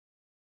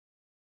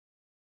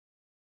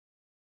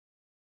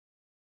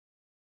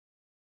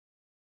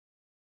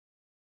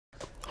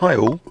Hi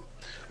all.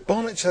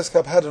 Barnet Chess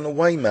Club had an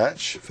away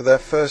match for their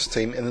first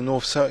team in the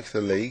North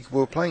Circular League. We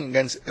were playing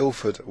against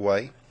Ilford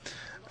away,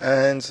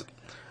 and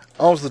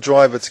I was the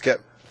driver to get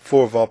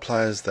 4 of our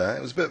players there.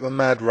 It was a bit of a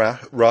mad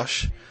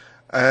rush,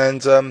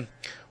 and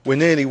we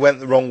nearly went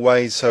the wrong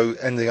way, so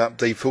ending up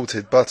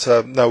defaulted. But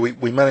no,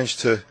 we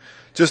managed to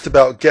just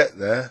about get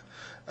there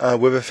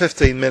with a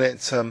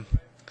 15-minute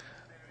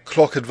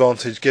clock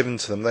advantage given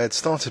to them. They had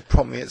started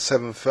promptly at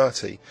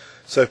 7:30.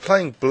 So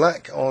playing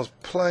black, I was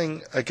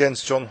playing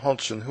against John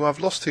Hodgson, who I've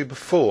lost to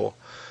before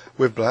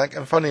with black,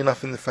 and funny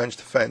enough in the French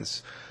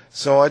defence.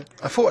 So I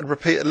thought I'd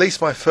repeat at least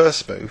my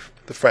first move,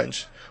 the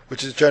French,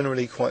 which is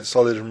generally quite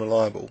solid and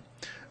reliable.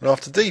 And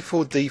after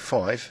d4,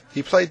 d5,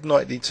 he played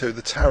knight d2,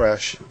 the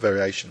Tarrasch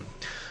variation.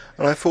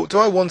 And I thought, do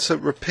I want to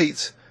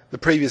repeat the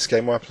previous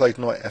game where I played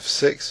knight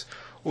f6,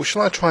 or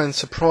shall I try and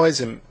surprise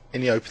him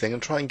in the opening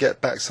and try and get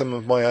back some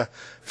of my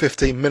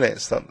 15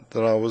 minutes that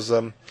I was...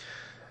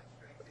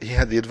 he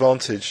had the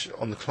advantage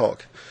on the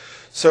clock.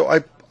 So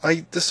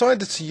I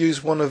decided to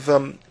use one of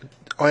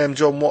I am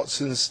John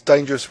Watson's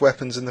dangerous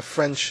weapons in the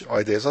French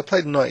ideas. I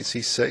played knight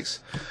c6,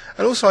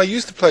 and also I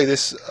used to play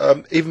this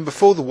even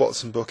before the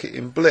Watson book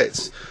in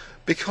Blitz,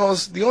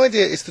 because the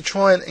idea is to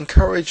try and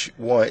encourage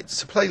white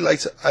to play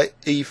later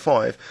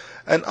e5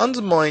 and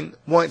undermine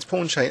white's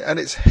pawn chain at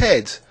its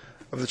head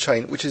of the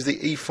chain, which is the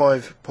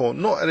e5 pawn,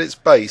 not at its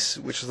base,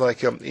 which is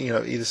like either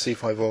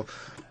c5 or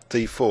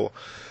d4.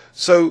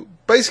 So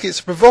basically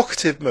it's a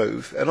provocative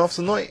move, and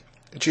after knight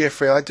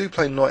Ngf3 I do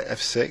play knight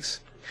f6,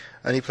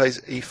 and he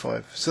plays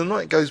e5. So the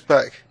knight goes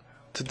back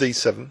to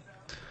d7.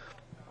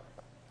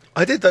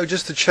 I did, though,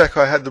 just to check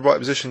I had the right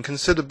position,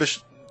 consider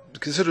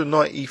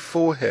knight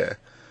e4 here.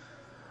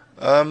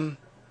 Knight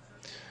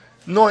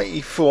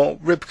e4,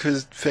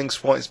 Ribka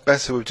thinks white's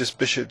better with just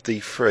bishop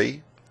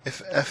d3.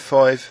 If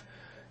f5,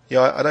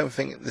 yeah, I don't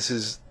think this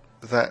is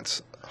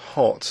that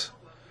hot,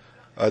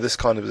 this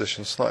kind of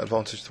position, slight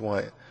advantage to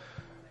white.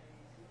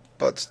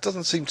 But it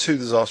doesn't seem too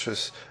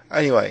disastrous.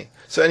 Anyway,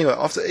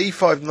 after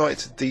e5, knight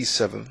to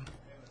d7,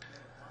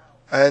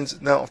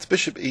 and now after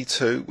bishop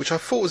e2, which I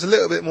thought was a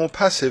little bit more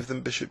passive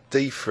than bishop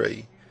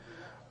d3,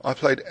 I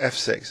played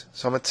f6.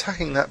 So I'm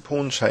attacking that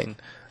pawn chain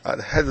at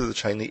the head of the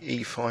chain, the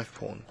e5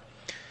 pawn.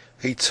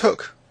 He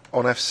took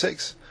on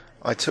f6,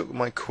 I took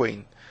my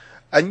queen.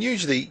 And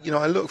usually,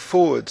 I look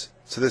forward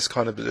to this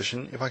kind of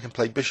position if I can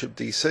play bishop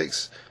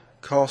d6,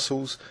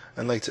 castles,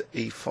 and later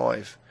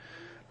e5.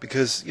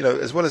 Because,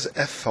 as well as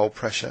f-file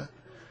pressure,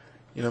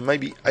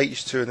 maybe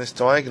h2 in this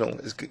diagonal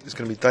is going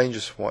to be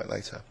dangerous for white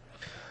later.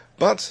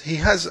 But he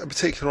has a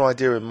particular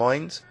idea in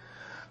mind.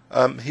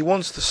 He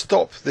wants to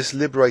stop this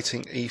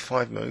liberating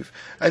e5 move,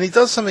 and he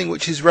does something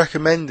which is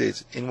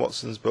recommended in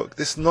Watson's book,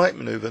 this knight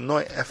maneuver,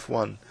 knight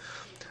f1.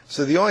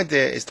 So the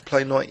idea is to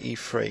play knight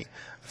e3.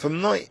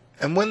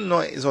 And when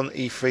knight is on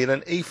e3,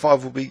 then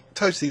e5 will be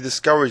totally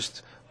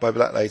discouraged by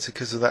black later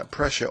because of that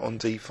pressure on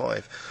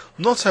d5.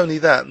 Not only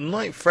that,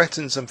 knight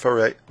threatens some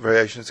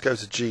variations to go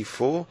to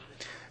g4.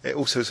 It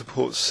also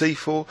supports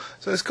c4,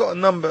 so it's got a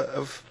number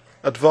of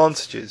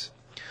advantages.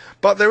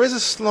 But there is a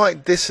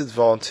slight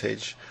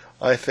disadvantage,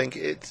 I think.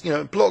 It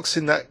blocks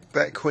in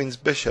that queen's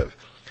bishop.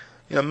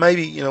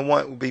 Maybe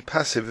white will be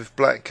passive if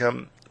black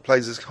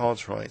plays his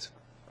cards right.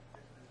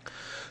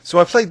 So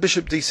I played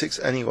bishop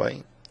d6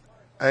 anyway,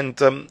 and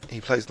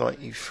he plays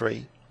knight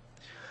e3,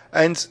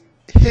 and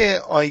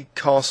here I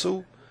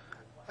castle,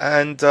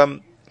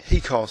 and he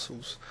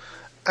castles.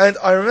 And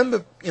I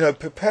remember,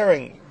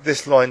 preparing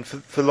this line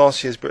for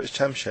last year's British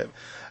Championship,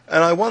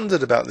 and I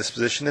wondered about this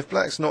position. If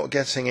black's not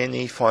getting in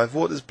e5,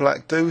 what does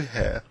black do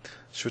here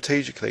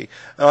strategically?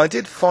 And I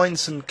did find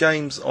some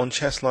games on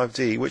Chess Live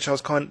D which I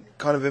was kind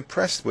of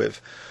impressed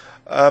with.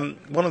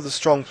 One of the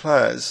strong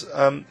players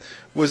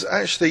was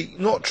actually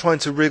not trying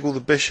to wriggle the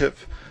bishop,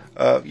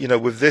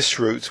 with this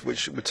route,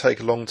 which would take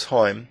a long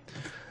time,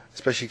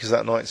 especially because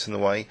that knight's in the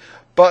way,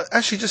 but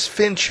actually just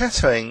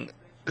fianchettoing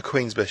the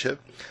queen's bishop,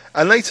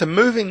 and later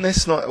moving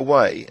this knight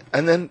away,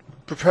 and then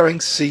preparing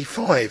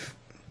c5.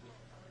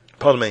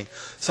 Pardon me.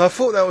 So I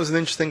thought that was an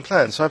interesting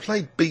plan. So I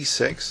played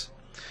b6,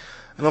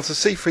 and after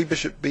c3,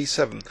 bishop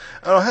b7. And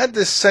I had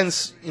this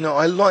sense,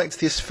 I liked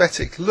the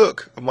aesthetic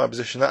look of my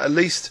position, that at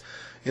least,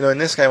 in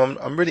this game,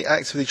 I'm really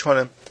actively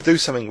trying to do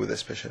something with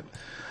this bishop.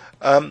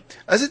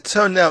 As it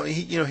turned out,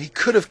 he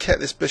could have kept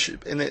this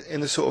bishop in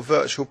a sort of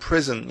virtual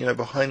prison,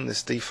 behind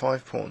this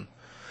d5 pawn.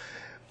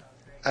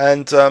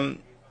 And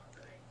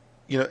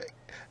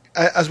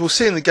as we'll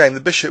see in the game,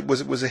 the bishop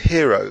was a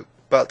hero,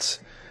 but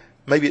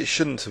maybe it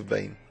shouldn't have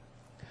been.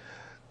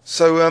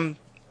 So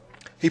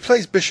he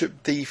plays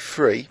bishop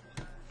d3.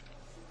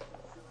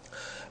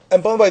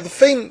 And by the way, the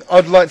theme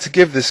I'd like to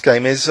give this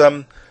game is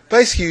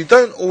basically you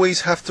don't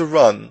always have to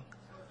run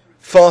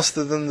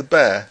faster than the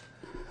bear.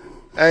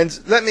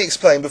 And let me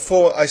explain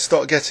before I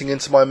start getting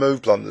into my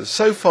move blunders.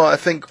 So far I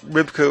think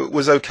Ribka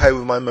was okay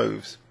with my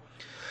moves.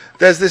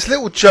 There's this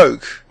little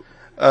joke,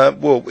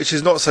 which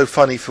is not so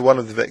funny for one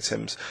of the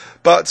victims,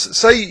 but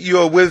say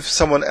you're with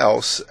someone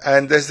else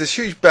and there's this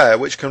huge bear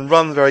which can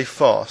run very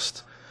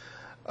fast.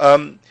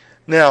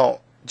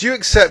 Now, do you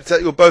accept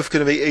that you're both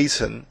going to be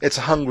eaten? It's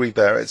a hungry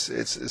bear.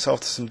 It's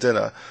after some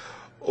dinner.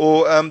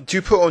 Or do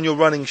you put on your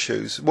running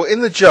shoes? Well,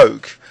 in the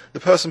joke, the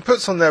person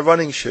puts on their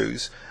running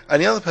shoes, and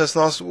the other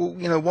person asks, well,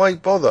 you know, why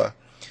bother?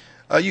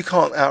 You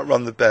can't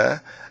outrun the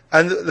bear.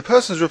 And the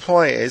person's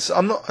reply is,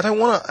 I don't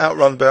want to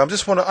outrun the bear. I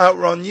just want to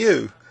outrun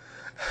you.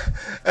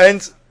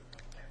 And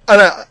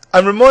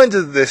I'm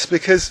reminded of this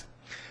because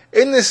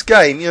in this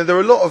game, you know, there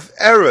are a lot of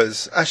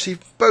errors. Actually,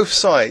 both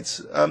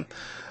sides.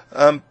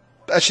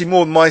 Actually,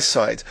 more than my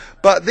side.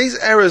 But these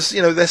errors,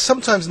 you know, they're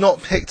sometimes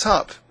not picked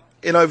up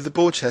in over the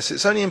board chess.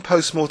 It's only in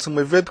post-mortem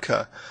with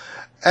Rybka.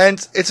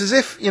 And it's as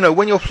if, you know,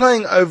 when you're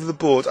playing over the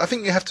board, I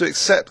think you have to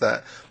accept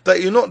that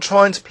you're not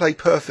trying to play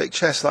perfect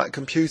chess like a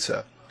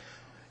computer.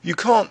 You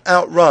can't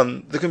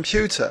outrun the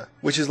computer,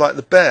 which is like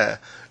the bear.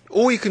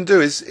 All you can do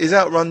is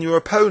outrun your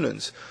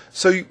opponent.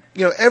 So, you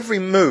know, every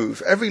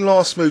move, every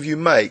last move you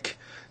make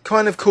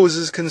kind of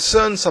causes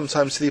concern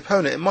sometimes to the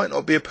opponent. It might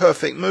not be a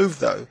perfect move,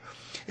 though.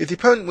 If the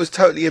opponent was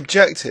totally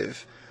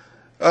objective,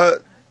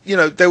 you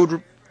know, they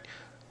would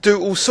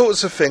do all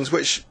sorts of things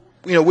which,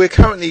 you know, we're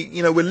currently,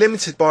 you know, we're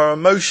limited by our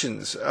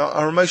emotions,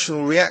 our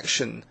emotional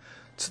reaction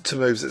to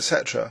moves,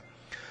 etc.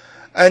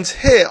 And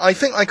here, I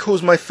think I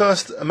caused my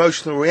first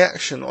emotional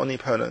reaction on the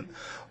opponent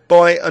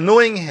by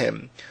annoying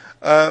him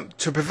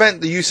to prevent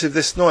the use of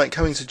this knight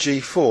coming to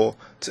g4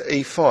 to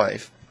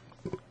e5.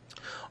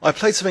 I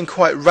played something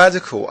quite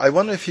radical. I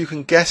wonder if you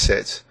can guess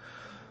it.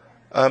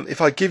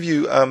 If I give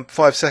you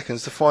 5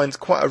 seconds to find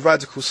quite a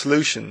radical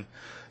solution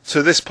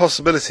to this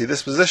possibility,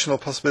 this positional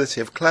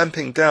possibility of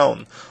clamping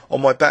down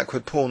on my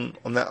backward pawn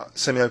on that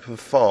semi-open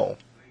file.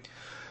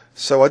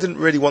 So I didn't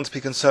really want to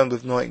be concerned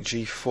with knight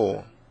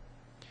g4.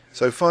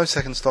 So 5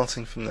 seconds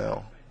starting from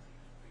now.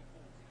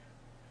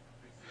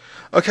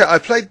 Okay, I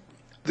played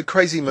the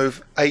crazy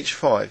move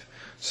h5,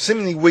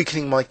 seemingly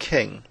weakening my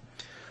king.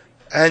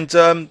 And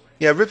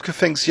yeah, Rybka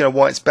thinks, you know,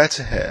 white's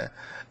better here,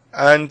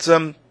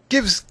 and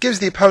gives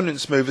the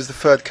opponent's move as the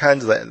third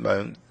candidate at the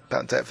moment,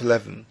 about depth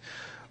 11,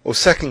 or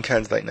second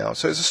candidate now.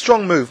 So it's a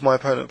strong move my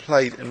opponent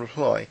played in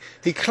reply.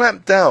 He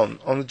clamped down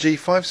on the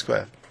g5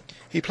 square.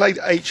 He played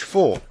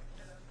h4.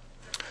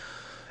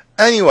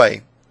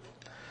 Anyway,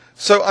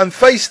 so I'm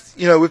faced,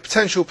 you know, with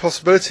potential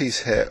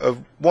possibilities here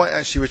of white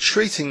actually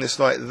retreating this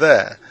knight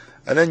there,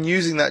 and then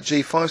using that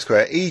g5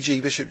 square, e.g.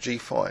 bishop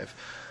g5.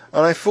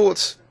 And I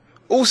thought,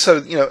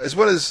 also, you know, as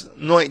well as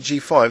knight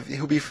g5,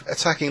 he'll be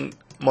attacking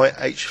my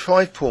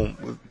h5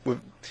 pawn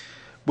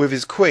with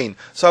his queen.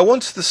 So I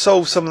wanted to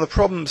solve some of the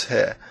problems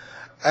here,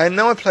 and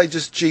now I play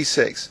just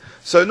g6.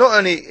 So not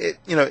only it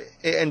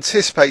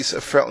anticipates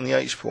a threat on the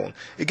h pawn,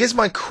 it gives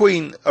my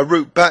queen a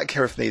route back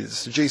here if needed,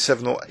 to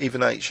g7 or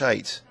even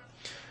h8,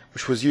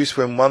 which was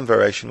useful in one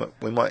variation that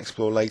we might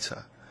explore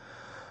later.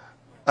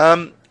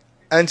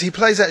 And he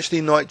plays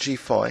actually knight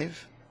g5.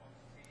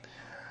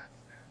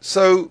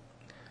 So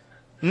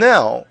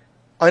now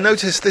I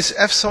notice this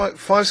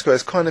f5 square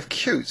is kind of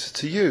cute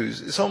to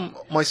use. It's on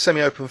my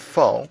semi-open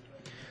file.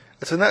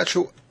 It's a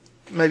natural,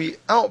 maybe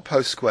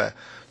outpost square.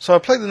 So I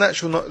play the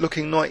natural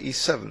looking knight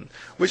e7,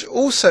 which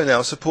also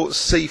now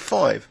supports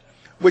c5,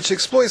 which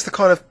exploits the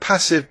kind of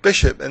passive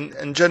bishop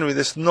and generally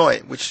this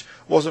knight, which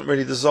wasn't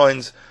really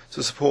designed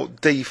to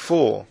support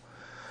d4.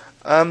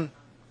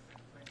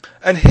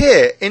 And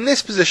here, in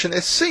this position,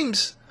 it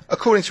seems,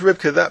 according to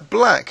Rybka, that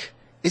black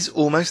is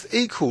almost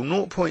equal,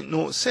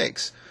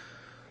 0.06.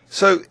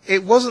 So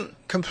it wasn't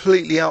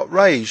completely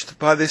outraged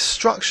by this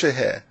structure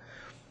here,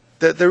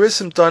 that there is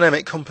some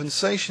dynamic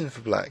compensation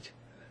for black.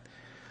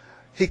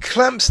 He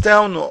clamps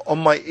down on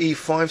my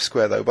e5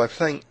 square, though, by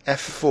playing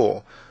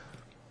f4,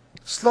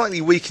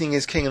 slightly weakening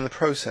his king in the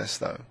process,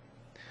 though.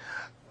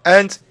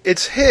 And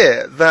it's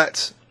here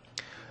that,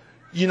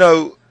 you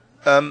know,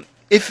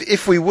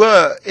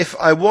 if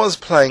I was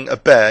playing a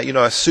bear, you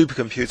know, a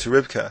supercomputer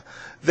Rybka,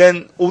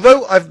 then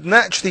although I've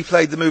naturally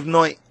played the move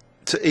knight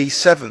to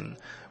e7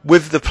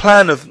 with the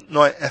plan of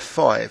knight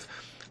f5,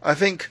 I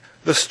think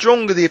the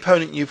stronger the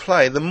opponent you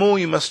play, the more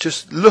you must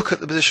just look at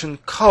the position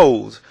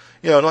cold,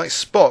 you know, like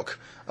Spock.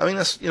 I mean,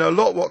 that's, you know, a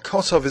lot what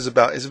Kotov is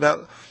about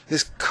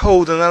this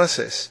cold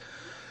analysis.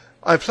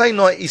 I play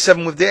knight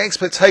e7 with the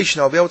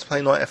expectation I'll be able to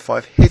play knight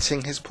f5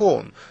 hitting his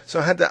pawn. So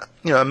I had that,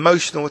 you know,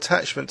 emotional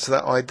attachment to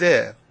that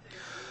idea.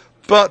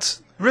 But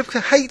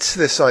Rybka hates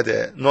this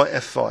idea, knight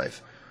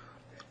f5.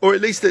 Or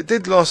at least it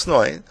did last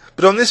night.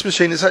 But on this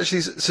machine it's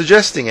actually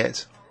suggesting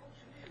it.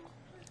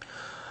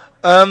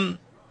 I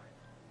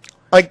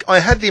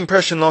had the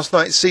impression last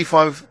night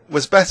c5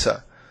 was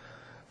better.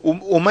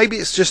 Or maybe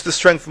it's just the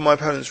strength of my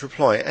opponent's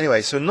reply.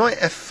 Anyway, so knight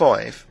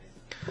f5.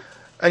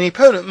 And the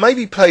opponent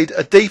maybe played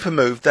a deeper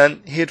move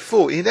than he had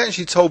thought. He'd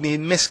actually told me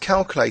he'd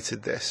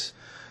miscalculated this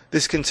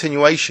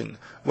continuation,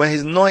 where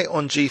his knight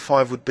on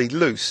g5 would be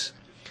loose.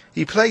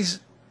 He plays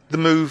the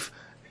move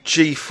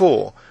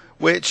g4,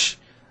 which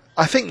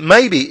I think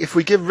maybe if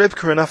we give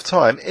Rybka enough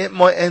time, it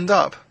might end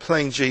up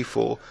playing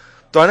g4,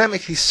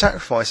 dynamically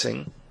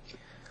sacrificing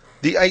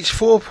the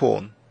h4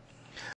 pawn.